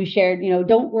 Ron, who shared,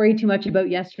 don't worry too much about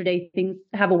yesterday. Things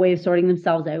have a way of sorting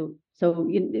themselves out. So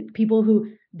people who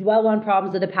dwell on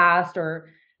problems of the past, or,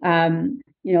 that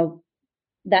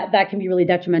can be really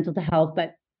detrimental to health.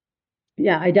 But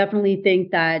yeah, I definitely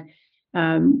think that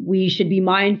we should be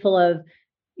mindful of,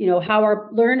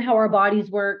 learn how our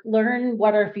bodies work, learn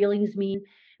what our feelings mean,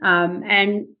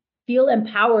 and feel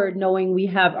empowered knowing we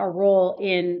have a role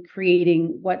in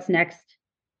creating what's next,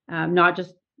 not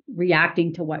just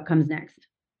reacting to what comes next,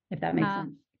 if that makes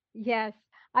sense. Yes,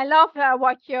 I love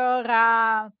what you're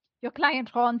your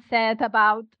client Ron said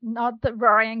about not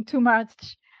worrying too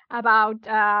much about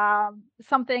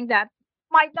something that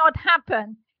might not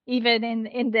happen even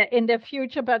in the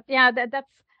future. But yeah,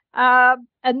 that's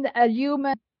a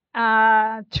human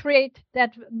trait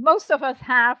that most of us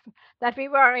have, that we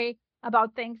worry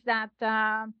about things that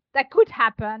that could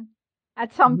happen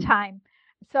at some time.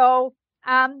 So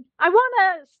I want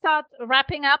to start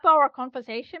wrapping up our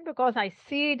conversation because I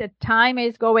see the time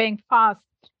is going fast.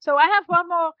 So I have one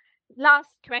more last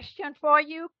question for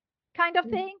you, kind of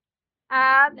thing.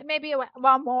 Maybe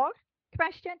one more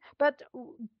question, but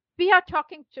we are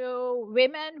talking to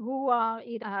women who are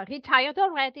either retired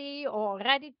already or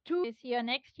ready to this year,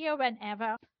 next year,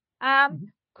 whenever.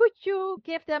 Could you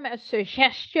give them a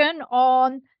suggestion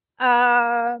on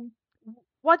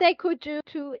what they could do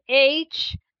to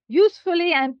age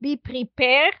usefully and be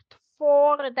prepared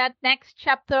for that next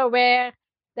chapter where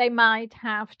they might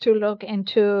have to look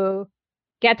into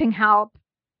getting help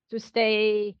to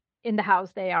stay in the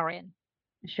house they are in?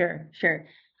 Sure.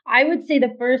 I would say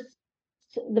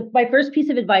my first piece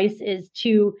of advice is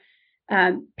to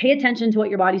pay attention to what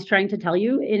your body's trying to tell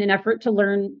you in an effort to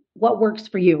learn what works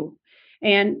for you.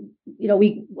 And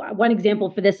one example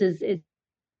for this is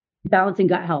balancing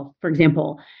gut health, for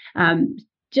example.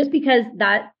 Just because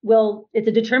it's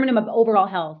a determinant of overall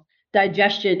health,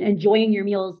 digestion, enjoying your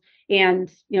meals,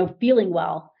 and feeling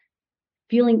well,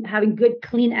 having good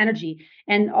clean energy,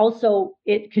 and also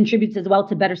it contributes as well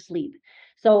to better sleep.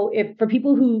 So if for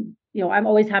people who I'm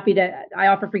always happy I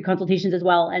offer free consultations as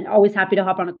well, and always happy to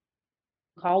hop on a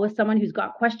call with someone who's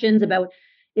got questions about,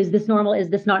 is this normal, is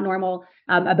this not normal,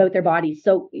 about their bodies.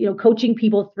 So coaching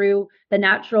people through the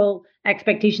natural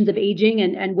expectations of aging,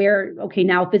 and where, okay,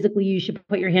 now physically you should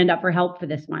put your hand up for help for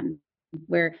this one,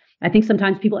 where I think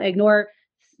sometimes people ignore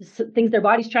things their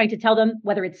body's trying to tell them,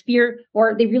 whether it's fear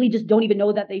or they really just don't even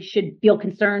know that they should feel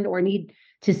concerned or need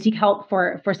to seek help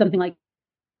for something like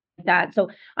that. So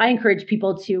I encourage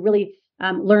people to really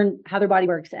learn how their body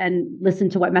works and listen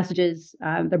to what messages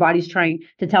their body's trying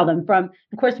to tell them.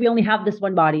 Of course, we only have this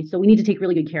one body, so we need to take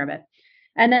really good care of it.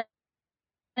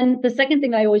 And the second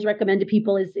thing I always recommend to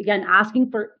people is, again,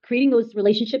 creating those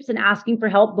relationships and asking for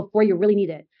help before you really need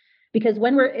it. Because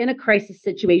when we're in a crisis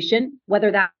situation,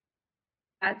 whether that's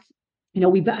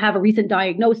we have a recent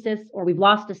diagnosis, or we've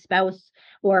lost a spouse,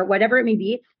 or whatever it may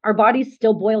be, our bodies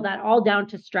still boil that all down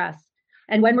to stress.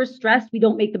 And when we're stressed, we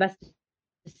don't make the best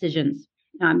decisions.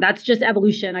 That's just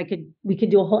evolution. We could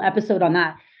do a whole episode on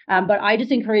that. But I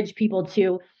just encourage people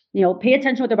to, pay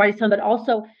attention to what their body's telling, but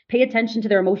also pay attention to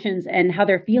their emotions and how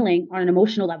they're feeling on an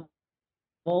emotional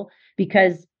level,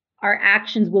 because our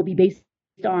actions will be based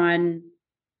on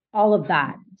all of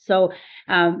that. So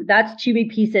that's two big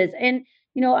pieces. And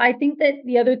I think that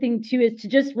the other thing too is to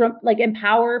just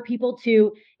empower people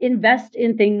to invest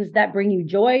in things that bring you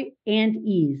joy and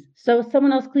ease. So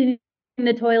someone else cleaning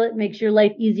the toilet makes your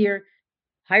life easier.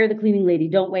 Hire the cleaning lady.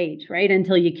 Don't wait, right,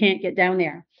 until you can't get down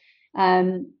there.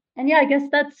 And yeah, I guess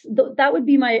that would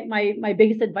be my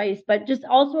biggest advice. But just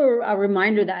also a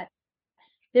reminder that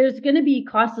there's going to be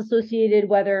costs associated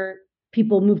whether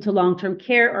people move to long-term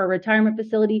care or a retirement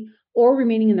facility or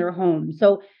remaining in their home.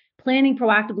 So planning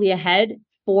proactively ahead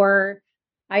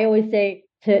I always say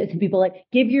to people, like,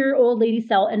 give your old lady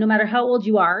self, and no matter how old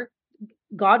you are,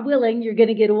 God willing, you're going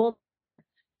to get old.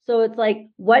 So it's like,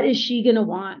 what is she going to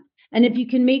want? And if you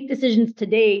can make decisions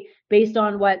today based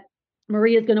on what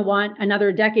Maria's going to want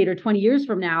another decade or 20 years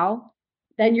from now,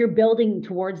 then you're building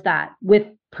towards that with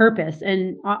purpose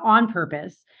and on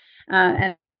purpose.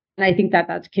 And I think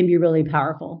that can be really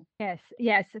powerful.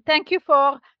 Yes. Thank you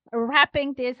for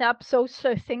wrapping this up so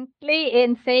succinctly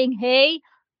in saying, hey,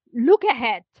 look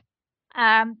ahead.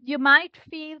 You might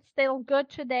feel still good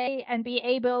today and be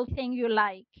able to think you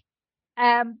like.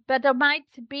 But there might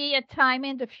be a time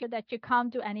in the future that you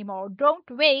can't do anymore. Don't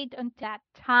wait until that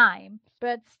time,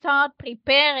 but start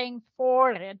preparing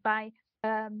for it by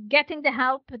getting the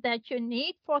help that you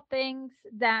need for things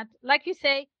that, like you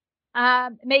say,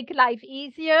 make life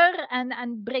easier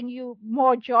and bring you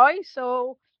more joy.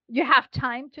 So you have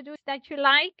time to do that you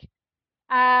like,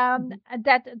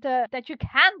 that you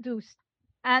can do.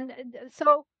 And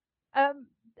so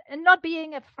and not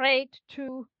being afraid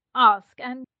to ask.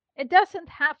 And it doesn't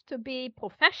have to be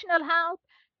professional help.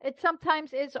 It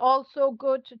sometimes is also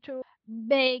good to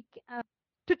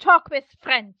to talk with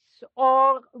friends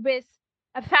or with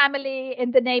a family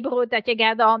in the neighborhood that you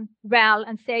get on well,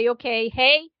 and say, okay,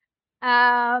 hey,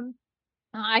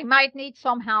 I might need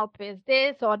some help with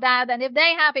this or that. And if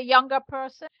they have a younger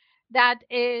person that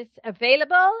is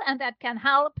available and that can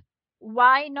help,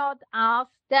 why not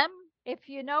ask them? If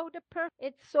you know the person,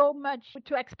 it's so much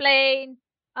to explain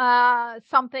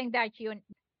something that you need.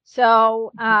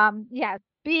 So yeah,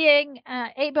 being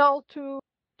able to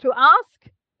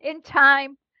ask in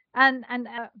time, and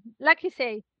like you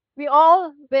say, we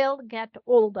all will get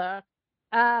older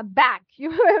back.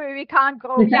 We can't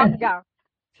grow younger.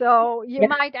 So you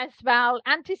might as well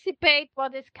anticipate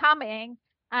what is coming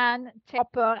and take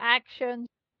proper actions.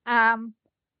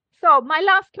 So my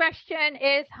last question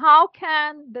is, how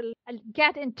can the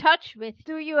get in touch with?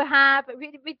 Do you have?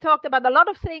 We talked about a lot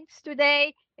of things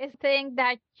today. Is thing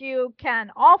that you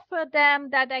can offer them,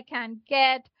 that they can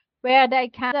get, where they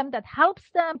can them that helps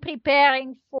them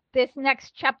preparing for this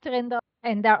next chapter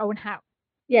in their own house.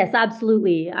 Yes,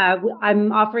 absolutely.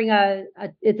 I'm offering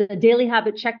it's a daily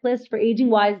habit checklist for aging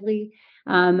wisely.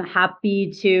 I'm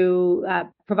happy to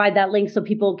provide that link so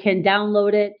people can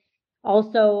download it.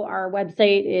 Also, our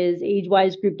website is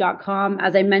agewisegroup.com.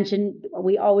 As I mentioned,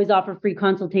 we always offer free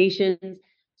consultations.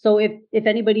 So if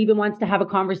anybody even wants to have a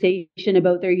conversation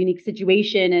about their unique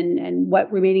situation and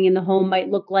what remaining in the home might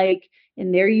look like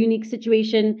in their unique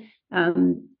situation,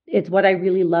 it's what I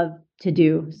really love to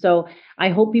do. So I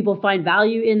hope people find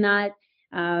value in that.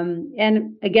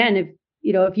 And again,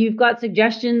 if you've got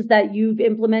suggestions that you've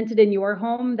implemented in your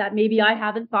home that maybe I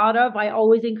haven't thought of, I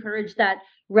always encourage that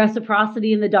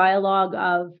reciprocity in the dialogue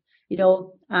of,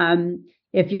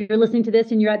 if you're listening to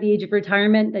this and you're at the age of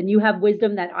retirement, then you have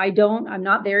wisdom that I don't. I'm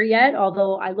not there yet,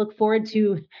 although I look forward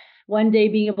to one day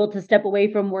being able to step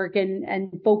away from work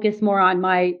and focus more on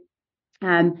my,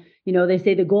 they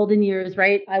say the golden years,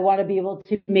 right? I want to be able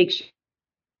to make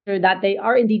sure that they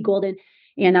are indeed golden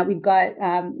and that we've got,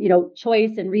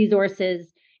 choice and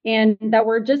resources, and that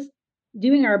we're just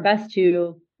doing our best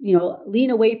to,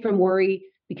 lean away from worry,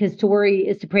 because to worry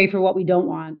is to pray for what we don't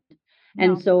want.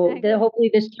 And so hopefully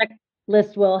this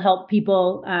checklist will help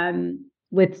people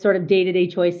with sort of day-to-day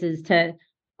choices to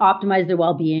optimize their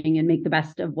well-being and make the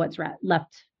best of what's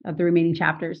left of the remaining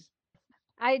chapters.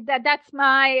 That's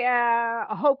my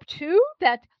hope too,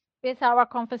 that with our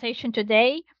conversation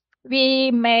today,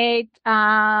 we made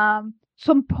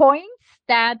some points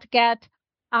that get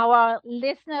our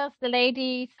listeners, the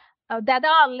ladies that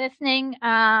are listening,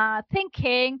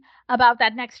 thinking about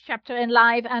that next chapter in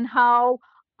life and how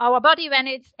our body, when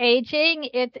it's aging,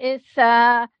 it is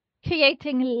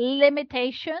creating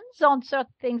limitations on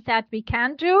certain things that we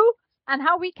can do, and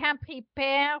how we can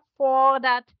prepare for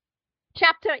that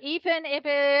chapter, even if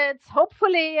it's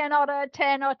hopefully another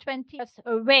 10 or 20 years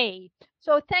away.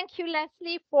 So thank you,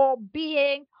 Leslie, for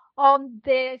being on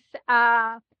this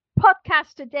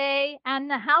podcast today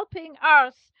and helping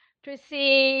us to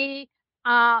see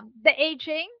the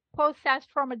aging process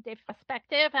from a different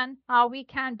perspective and how we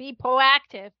can be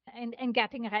proactive in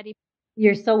getting ready.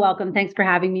 You're so welcome. Thanks for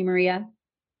having me, Maria.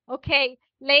 Okay,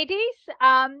 ladies,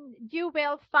 you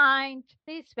will find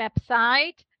this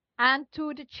website and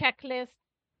to the checklist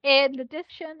in the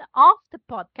description of the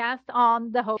podcast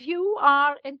on the home. If you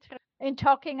are interested in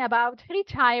talking about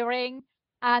retiring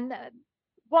and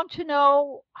want to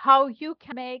know how you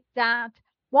can make that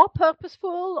more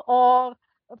purposeful or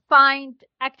find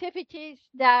activities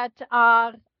that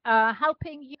are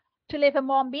helping you to live a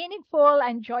more meaningful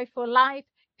and joyful life,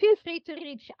 feel free to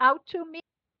reach out to me.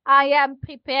 I am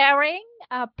preparing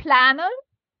a planner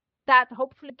that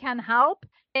hopefully can help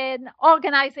in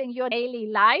organizing your daily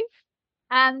life.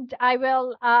 And I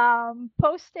will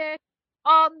post it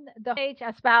on the page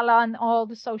as well on all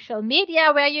the social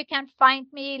media where you can find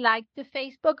me, like the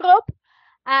Facebook group.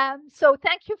 So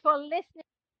thank you for listening.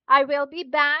 I will be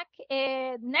back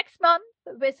next month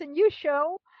with a new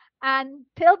show. And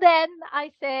till then,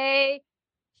 I say,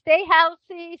 stay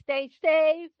healthy, stay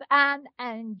safe, and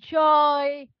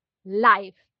enjoy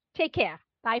life. Take care.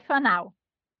 Bye for now.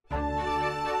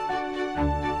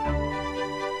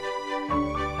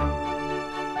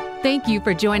 Thank you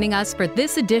for joining us for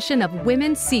this edition of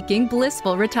Women Seeking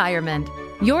Blissful Retirement.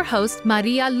 Your host,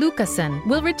 Maria Lucassen,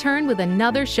 will return with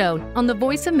another show on the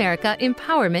Voice America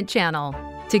Empowerment Channel.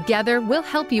 Together, we'll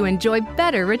help you enjoy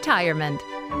better retirement.